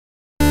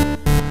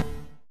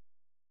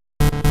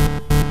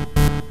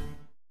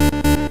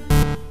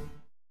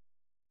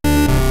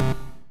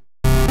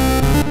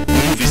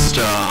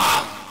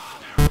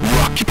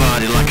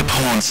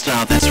porn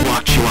star, that's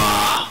what you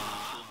are.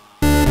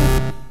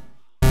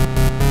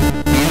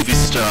 Movie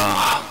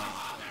star,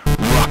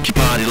 rock your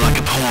body like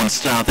a porn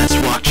star, that's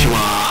what you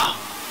are.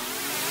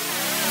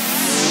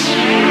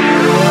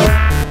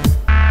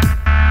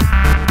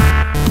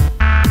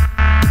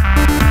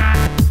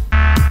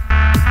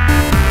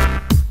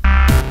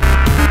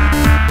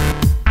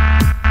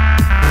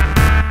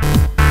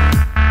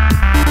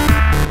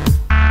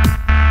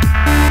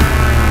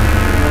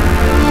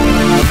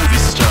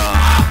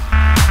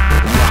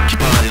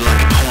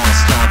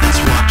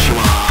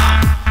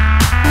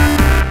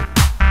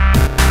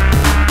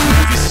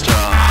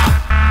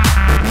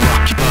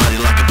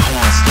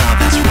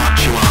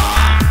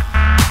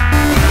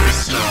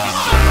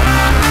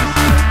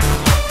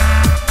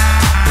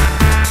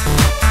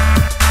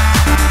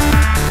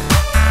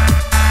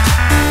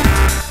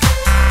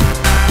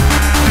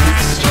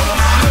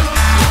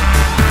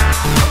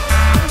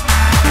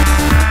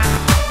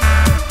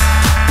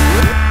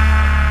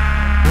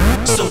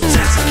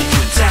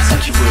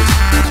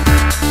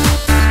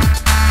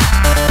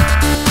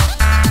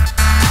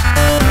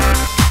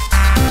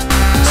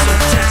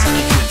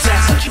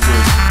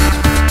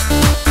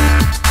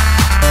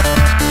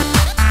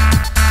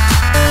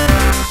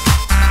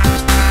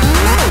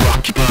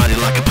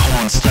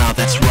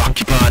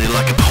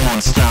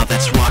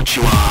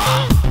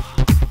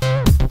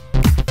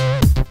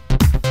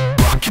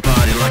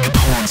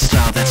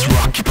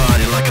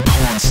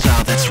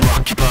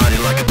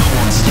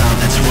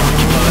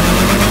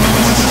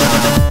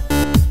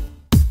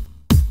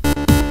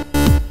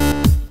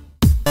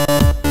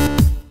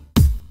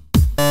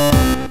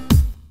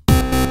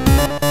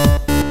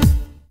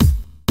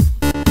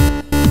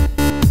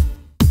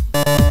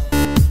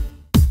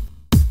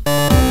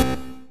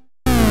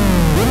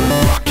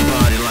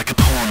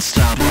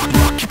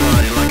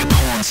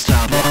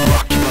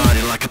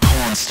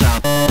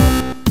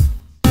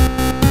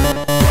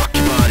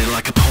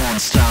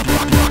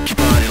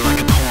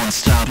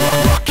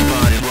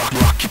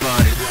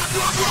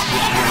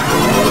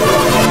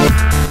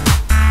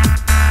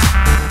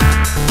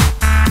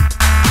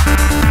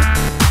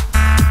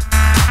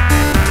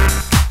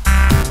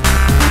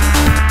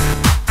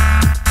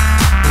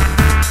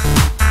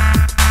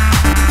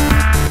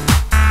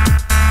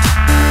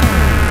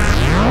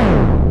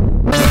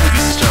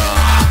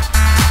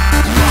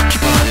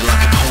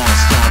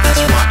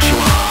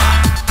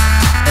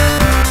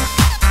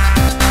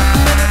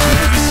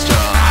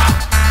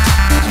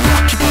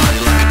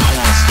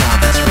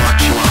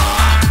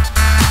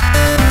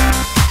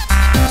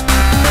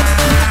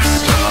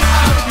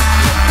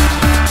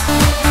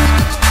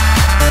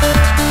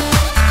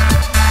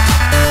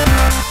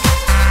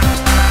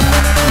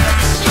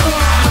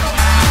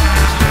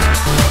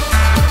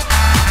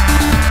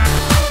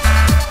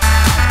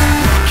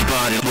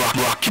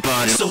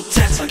 So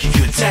dance like you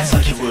could, dance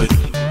like you would.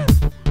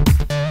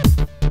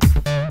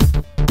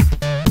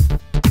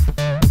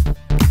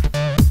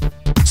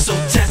 So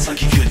dance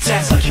like you could,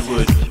 dance like you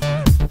would.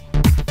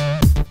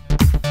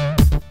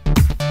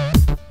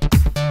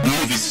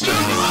 Movie star.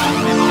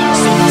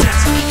 So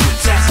dance like you could,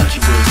 dance like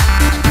you would.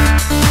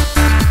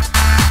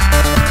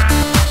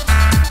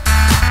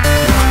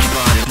 Rock your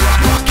body,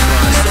 rock your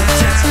body. So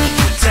dance like you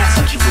could, dance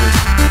like you would.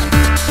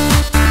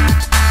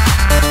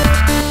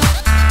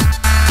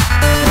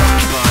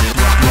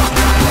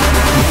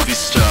 Movie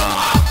star,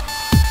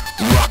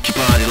 rock your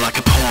body like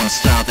a porn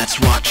star, that's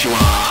what you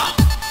are.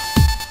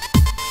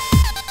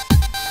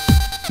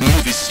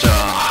 Movie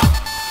star,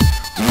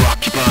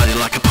 rock your body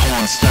like a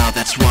porn star,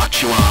 that's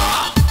what you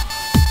are.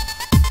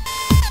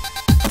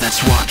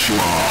 That's what you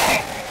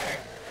are.